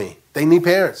parents. They need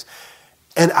parents.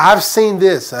 And I've seen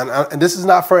this, and this is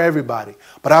not for everybody,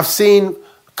 but I've seen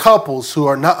couples who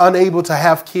are unable to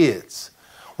have kids.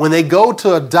 When they go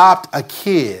to adopt a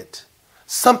kid,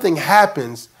 something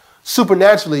happens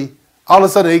supernaturally. All of a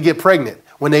sudden they get pregnant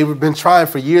when they've been trying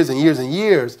for years and years and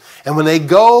years. And when they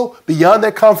go beyond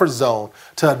their comfort zone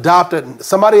to adopt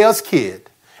somebody else's kid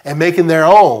and making their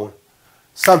own,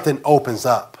 something opens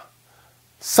up.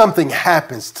 Something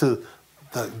happens to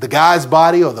the guy's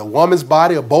body or the woman's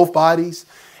body or both bodies,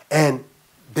 and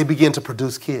they begin to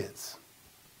produce kids.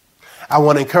 I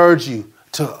want to encourage you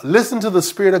to listen to the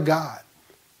Spirit of God.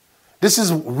 This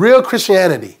is real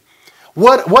Christianity.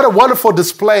 What a wonderful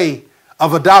display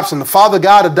of adoption. The Father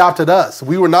God adopted us.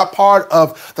 We were not part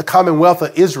of the Commonwealth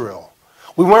of Israel.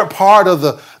 We weren't part of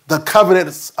the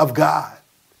covenants of God.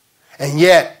 And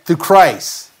yet, through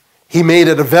Christ, he made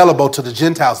it available to the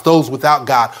Gentiles, those without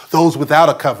God, those without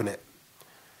a covenant.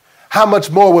 How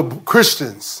much more would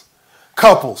Christians,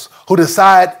 couples who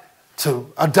decide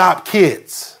to adopt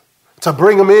kids, to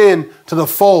bring them in to the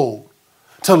fold,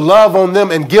 to love on them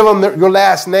and give them your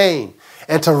last name,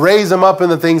 and to raise them up in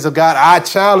the things of God? I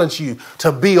challenge you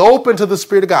to be open to the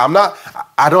Spirit of God.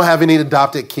 I don't have any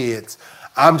adopted kids.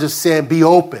 I'm just saying be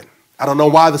open. I don't know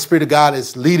why the Spirit of God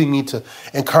is leading me to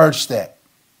encourage that.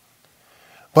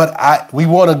 But we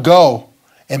want to go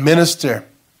and minister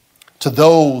to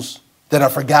those that are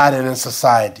forgotten in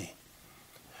society.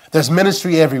 There's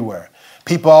ministry everywhere.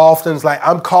 People often is like,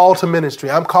 I'm called to ministry.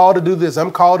 I'm called to do this.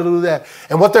 I'm called to do that.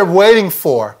 And what they're waiting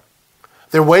for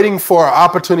an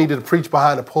opportunity to preach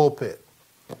behind a pulpit.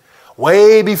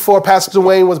 Way before Pastor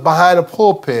Dwayne was behind a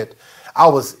pulpit, I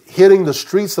was hitting the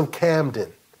streets of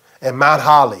Camden and Mount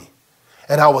Holly,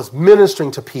 and I was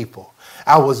ministering to people.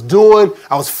 I was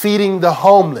feeding the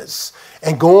homeless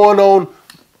and going on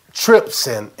trips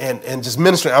and just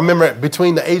ministering. I remember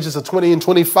between the ages of 20 and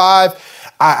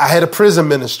 25, I had a prison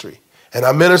ministry. And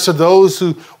I ministered to those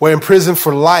who were in prison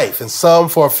for life and some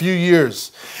for a few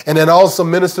years. And then also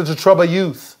ministered to troubled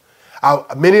youth.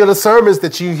 Many of the sermons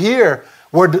that you hear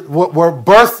were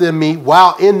birthed in me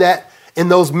while in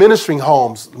those ministering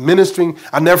homes.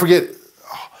 I never forget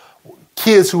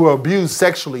kids who were abused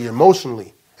sexually,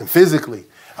 emotionally, and physically.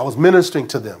 I was ministering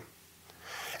to them.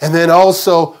 And then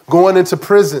also going into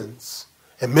prisons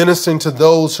and ministering to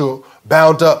those who are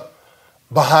bound up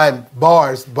behind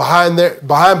bars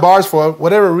for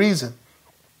whatever reason.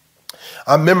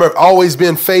 I remember always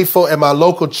being faithful at my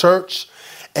local church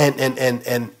and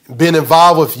being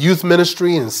involved with youth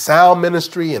ministry and sound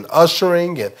ministry and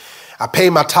ushering. And I paid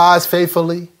my tithes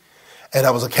faithfully, and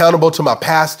I was accountable to my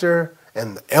pastor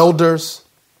and the elders.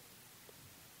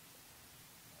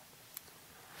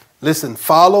 Listen,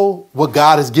 follow what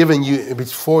God has given you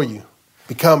before you.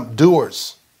 Become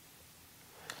doers.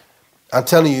 I'm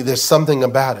telling you, there's something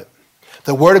about it.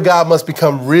 The Word of God must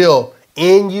become real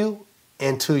in you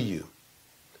and to you.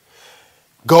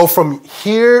 go from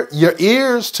your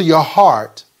ears to your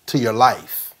heart to your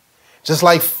life. Just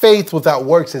like faith without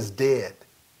works is dead.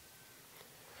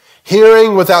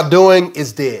 Hearing without doing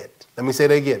is dead. Let me say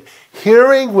that again.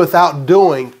 Hearing without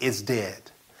doing is dead.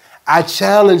 I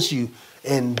challenge you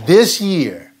in this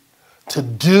year to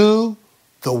do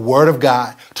the Word of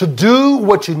God, to do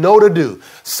what you know to do.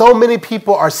 So many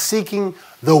people are seeking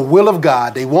the will of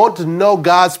God. They want to know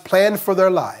God's plan for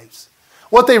their lives.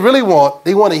 What they really want,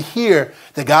 they want to hear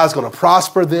that God's going to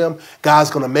prosper them.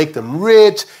 God's going to make them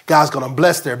rich. God's going to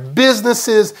bless their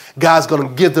businesses. God's going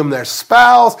to give them their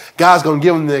spouse. God's going to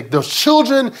give them their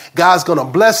children. God's going to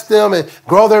bless them and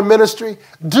grow their ministry.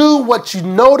 Do what you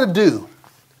know to do.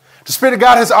 The Spirit of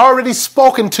God has already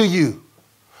spoken to you,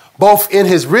 both in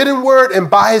His written word and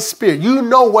by His Spirit. You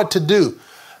know what to do.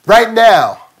 Right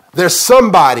now, there's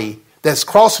somebody that's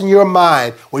crossing your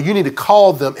mind where you need to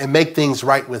call them and make things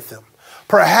right with them.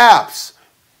 Perhaps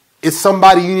it's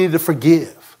somebody you need to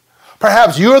forgive.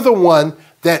 Perhaps you're the one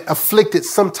that afflicted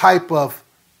some type of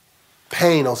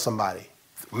pain on somebody.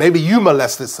 Maybe you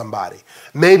molested somebody.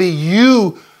 Maybe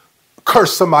you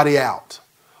cursed somebody out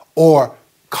or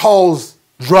caused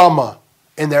drama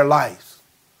in their lives.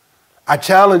 I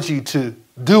challenge you to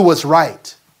do what's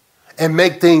right and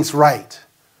make things right.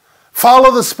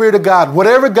 Follow the Spirit of God.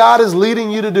 Whatever God is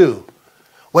leading you to do,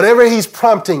 whatever He's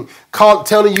prompting,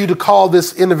 telling you to call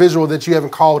this individual that you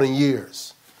haven't called in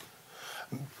years.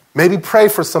 Maybe pray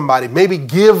for somebody. Maybe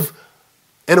give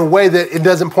in a way that it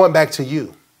doesn't point back to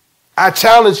you. I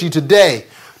challenge you today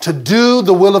to do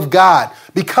the will of God.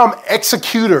 Become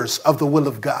executors of the will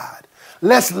of God.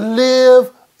 Let's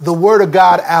live the Word of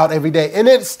God out every day. And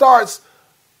it starts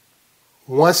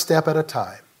one step at a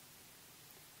time.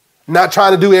 Not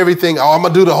trying to do everything. Oh, I'm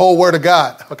going to do the whole Word of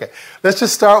God. Okay, let's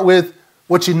just start with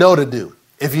what you know to do.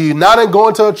 If you're not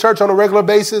going to a church on a regular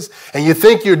basis and you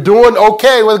think you're doing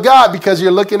okay with God because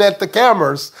you're looking at the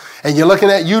cameras and you're looking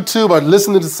at YouTube or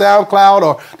listening to SoundCloud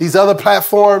or these other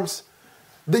platforms,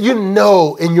 that you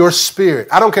know in your spirit.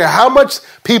 I don't care how much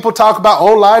people talk about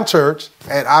online church,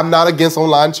 and I'm not against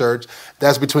online church.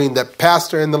 That's between the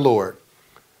pastor and the Lord.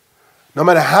 No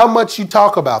matter how much you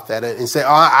talk about that and say, oh,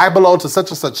 I belong to such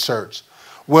and such church.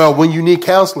 Well, when you need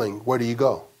counseling, where do you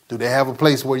go? Do they have a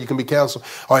place where you can be counseled?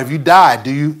 Or if you die,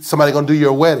 somebody going to do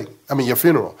your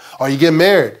funeral? Or you get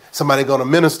married, somebody going to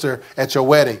minister at your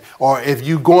wedding? Or if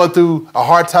you're going through a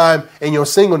hard time in your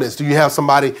singleness, do you have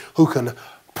somebody who can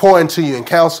pour into you and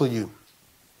counsel you?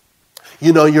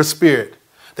 You know in your spirit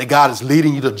that God is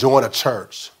leading you to join a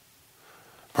church.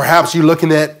 Perhaps you're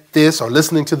looking at this or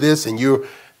listening to this and you're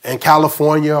in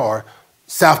California or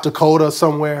South Dakota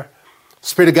somewhere.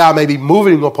 Spirit of God may be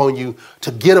moving upon you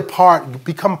to get a part,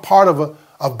 become part of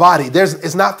a body.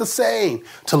 It's not the same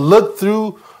to look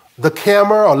through the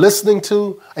camera or listening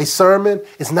to a sermon.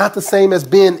 It's not the same as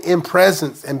being in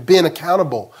presence and being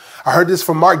accountable. I heard this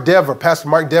from Mark Dever, Pastor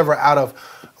Mark Dever out of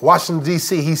Washington,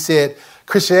 D.C. He said,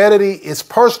 Christianity is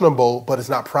personable, but it's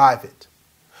not private.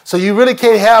 So you really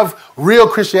can't have real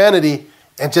Christianity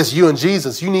and just you and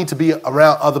Jesus. You need to be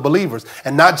around other believers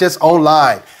and not just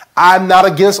online. I'm not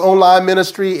against online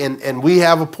ministry, and we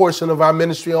have a portion of our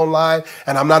ministry online,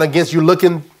 and I'm not against you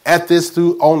looking at this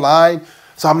through online.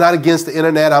 So I'm not against the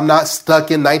internet. I'm not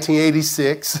stuck in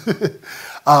 1986.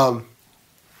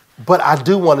 But I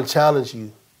do want to challenge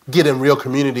you. Get in real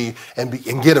community and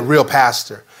get a real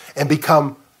pastor and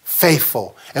become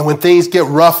faithful. And when things get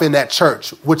rough in that church,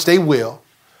 which they will,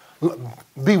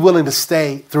 be willing to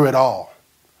stay through it all.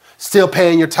 Still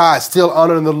paying your tithes, still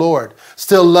honoring the Lord,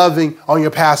 still loving on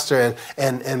your pastor,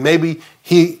 and maybe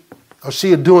he or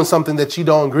she are doing something that you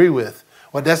don't agree with.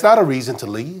 Well, that's not a reason to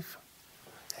leave.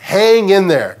 Hang in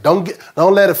there. Don't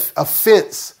let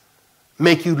offense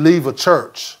make you leave a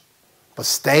church, but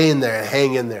stay in there and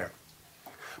hang in there.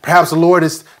 Perhaps the Lord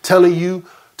is telling you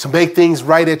to make things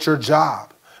right at your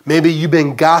job. Maybe you've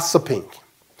been gossiping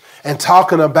and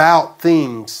talking about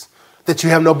things that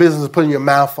you have no business putting your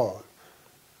mouth on.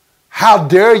 How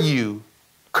dare you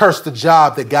curse the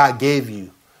job that God gave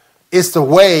you? It's the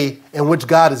way in which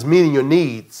God is meeting your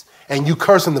needs, and you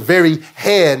cursing the very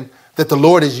hand that the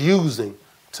Lord is using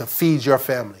to feed your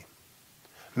family.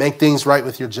 Make things right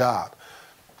with your job.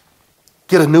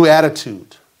 Get a new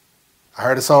attitude. I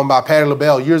heard a song by Patti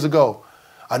LaBelle years ago.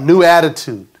 A new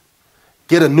attitude.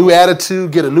 Get a new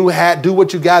attitude, get a new hat, do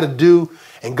what you got to do,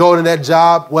 and go into that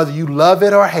job, whether you love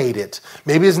it or hate it.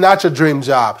 Maybe it's not your dream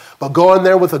job, but go in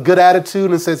there with a good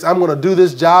attitude and says, I'm going to do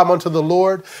this job unto the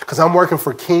Lord because I'm working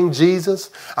for King Jesus.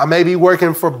 I may be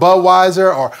working for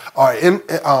Budweiser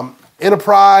or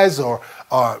Enterprise or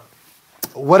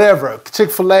whatever,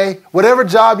 Chick-fil-A, whatever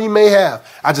job you may have.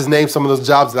 I just named some of those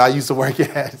jobs that I used to work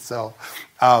at. So,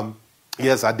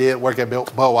 yes, I did work at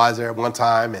Budweiser at one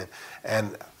time.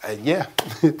 And yeah,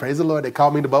 praise the Lord. They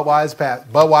called me the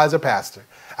Budweiser pastor.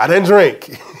 I didn't drink.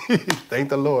 Thank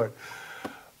the Lord.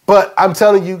 But I'm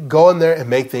telling you, go in there and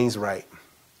make things right.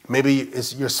 Maybe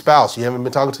it's your spouse. You haven't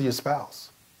been talking to your spouse.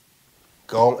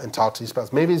 Go and talk to your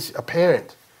spouse. Maybe it's a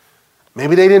parent.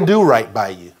 Maybe they didn't do right by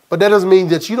you. But that doesn't mean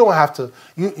that you don't have to,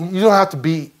 you don't have to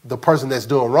be the person that's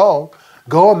doing wrong.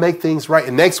 Go and make things right.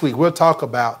 And next week, we'll talk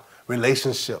about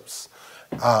relationships,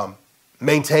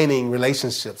 maintaining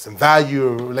relationships and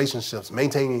valuing relationships,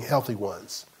 maintaining healthy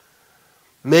ones.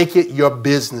 Make it your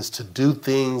business to do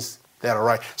things that are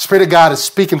right. Spirit of God is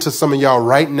speaking to some of y'all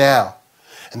right now.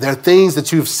 And there are things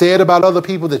that you've said about other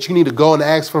people that you need to go and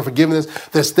ask for forgiveness.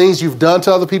 There's things you've done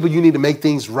to other people. You need to make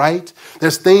things right.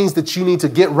 There's things that you need to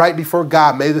get right before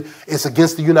God. Maybe it's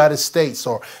against the United States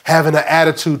or having an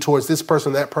attitude towards this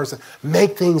person, that person.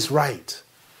 Make things right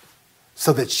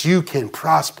so that you can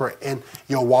prosper in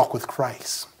your walk with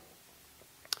Christ.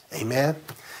 Amen.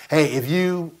 Hey, if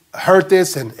you heard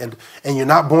this and you're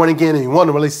not born again and you want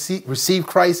to really receive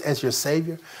Christ as your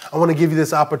Savior, I want to give you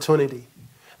this opportunity.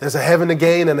 There's a heaven to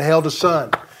gain and a hell to shun.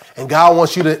 And God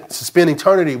wants you to spend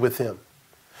eternity with him.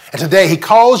 And today he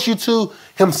calls you to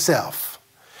himself.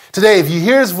 Today, if you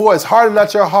hear his voice, harden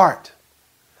not your heart.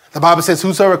 The Bible says,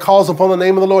 whosoever calls upon the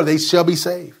name of the Lord, they shall be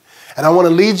saved. And I want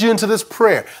to lead you into this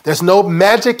prayer. There's no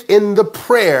magic in the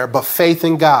prayer, but faith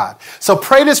in God. So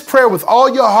pray this prayer with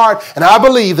all your heart, and I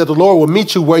believe that the Lord will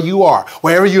meet you where you are.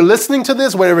 Wherever you're listening to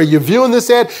this, wherever you're viewing this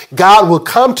at, God will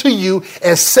come to you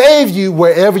and save you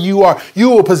wherever you are. You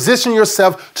will position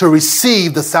yourself to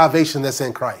receive the salvation that's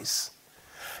in Christ.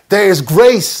 There is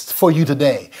grace for you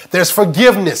today. There's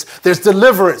forgiveness. There's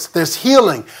deliverance. There's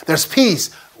healing. There's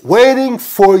peace waiting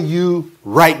for you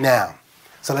right now.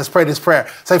 So let's pray this prayer.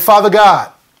 Say, Father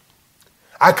God,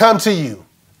 I come to you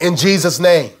in Jesus'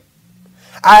 name.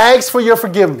 I ask for your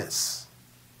forgiveness.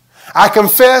 I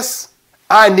confess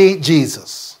I need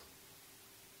Jesus.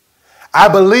 I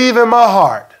believe in my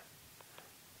heart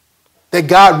that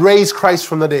God raised Christ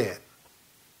from the dead.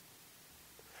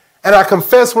 And I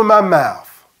confess with my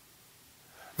mouth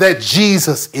that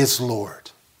Jesus is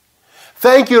Lord.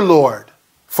 Thank you, Lord,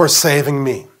 for saving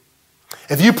me.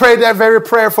 If you prayed that very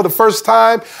prayer for the first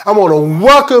time, I want to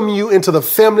welcome you into the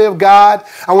family of God.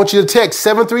 I want you to text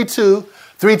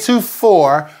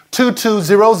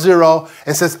 732-324-2200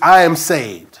 and says, I am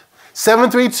saved.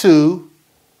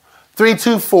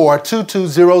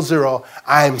 732-324-2200,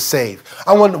 I am saved.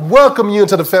 I want to welcome you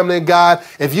into the family of God.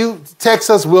 If you text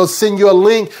us, we'll send you a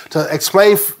link to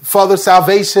explain further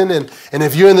salvation. And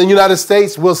if you're in the United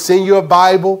States, we'll send you a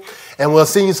Bible and we'll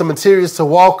send you some materials to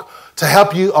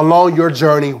help you along your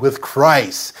journey with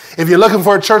Christ. If you're looking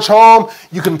for a church home,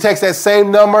 you can text that same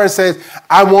number and say,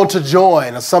 I want to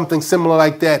join, or something similar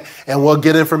like that, and we'll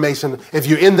get information. If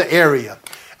you're in the area,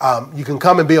 you can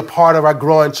come and be a part of our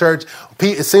growing church.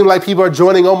 It seems like people are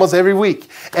joining almost every week.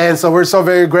 And so we're so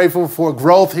very grateful for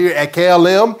growth here at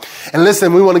KLM. And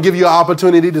listen, we want to give you an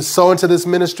opportunity to sow into this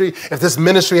ministry. If this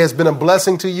ministry has been a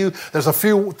blessing to you, there's a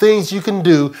few things you can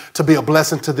do to be a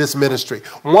blessing to this ministry.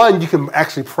 One, you can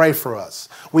actually pray for us.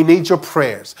 We need your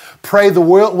prayers. Pray the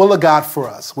will of God for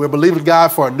us. We're believing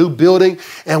God for a new building,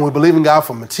 and we're believing God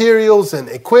for materials and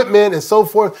equipment and so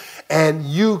forth. And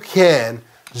you can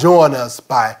join us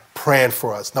by praying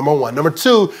for us. Number one. Number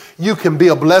two, you can be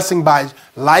a blessing by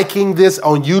liking this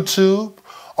on YouTube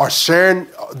or sharing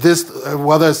this,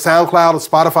 whether it's SoundCloud or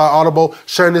Spotify, Audible,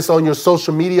 sharing this on your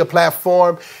social media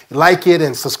platform. Like it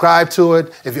and subscribe to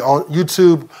it. If you're on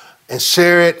YouTube, and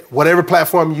share it, whatever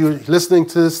platform you're listening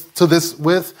to this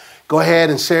with, go ahead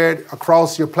and share it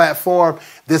across your platform.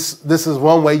 This is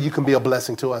one way you can be a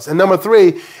blessing to us. And number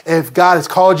three, if God has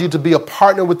called you to be a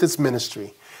partner with this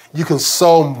ministry, you can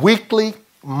sow weekly,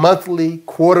 monthly,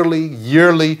 quarterly,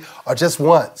 yearly, or just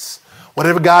once.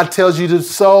 Whatever God tells you to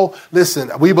sow,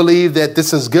 listen, we believe that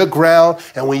this is good ground,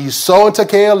 and when you sow into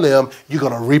KLM, you're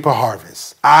going to reap a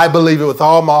harvest. I believe it with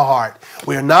all my heart.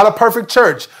 We are not a perfect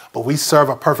church, but we serve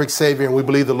a perfect Savior, and we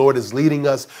believe the Lord is leading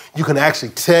us. You can actually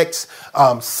text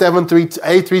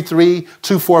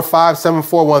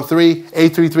 833-245-7413,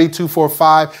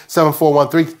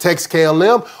 833-245-7413. Text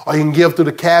KLM, or you can give through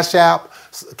the Cash App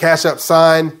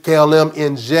sign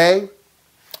KLMNJ,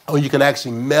 or you can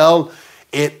actually mail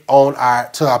it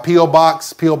to our P.O.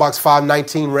 Box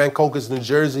 519, Rancocas, New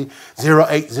Jersey,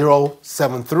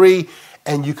 08073,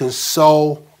 and you can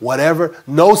sow whatever.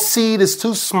 No seed is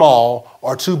too small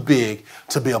or too big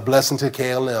to be a blessing to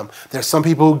KLM. There's some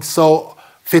people who sow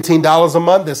 $15 a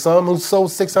month. There's some who sow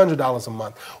 $600 a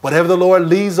month. Whatever the Lord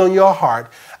leaves on your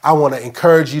heart, I want to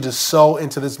encourage you to sow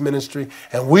into this ministry.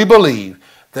 And we believe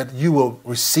that you will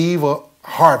receive a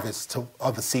harvest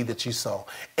of the seed that you sow.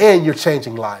 And you're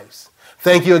changing lives.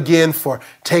 Thank you again for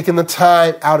taking the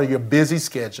time out of your busy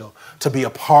schedule to be a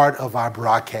part of our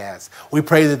broadcast. We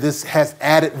pray that this has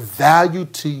added value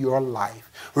to your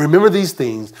life. Remember these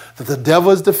things, that the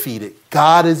devil is defeated,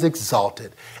 God is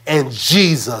exalted, and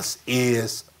Jesus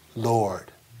is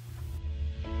Lord.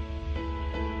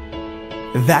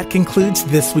 That concludes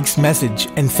this week's message,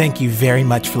 and thank you very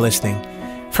much for listening.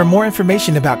 For more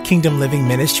information about Kingdom Living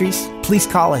Ministries, please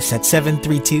call us at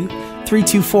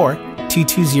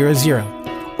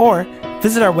 732-324-2200 or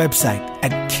visit our website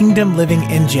at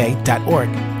kingdomlivingnj.org.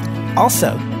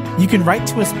 Also, you can write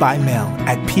to us by mail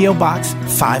at P.O. Box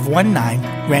 519,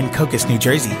 Rancocas, New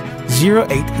Jersey,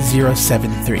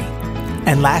 08073.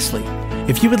 And lastly,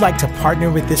 if you would like to partner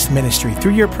with this ministry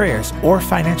through your prayers or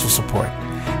financial support,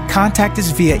 contact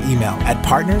us via email at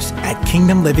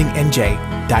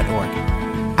partners@kingdomlivingnj.org.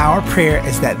 Our prayer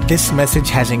is that this message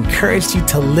has encouraged you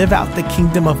to live out the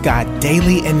kingdom of God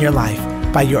daily in your life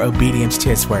by your obedience to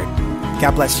His word.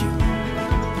 God bless you.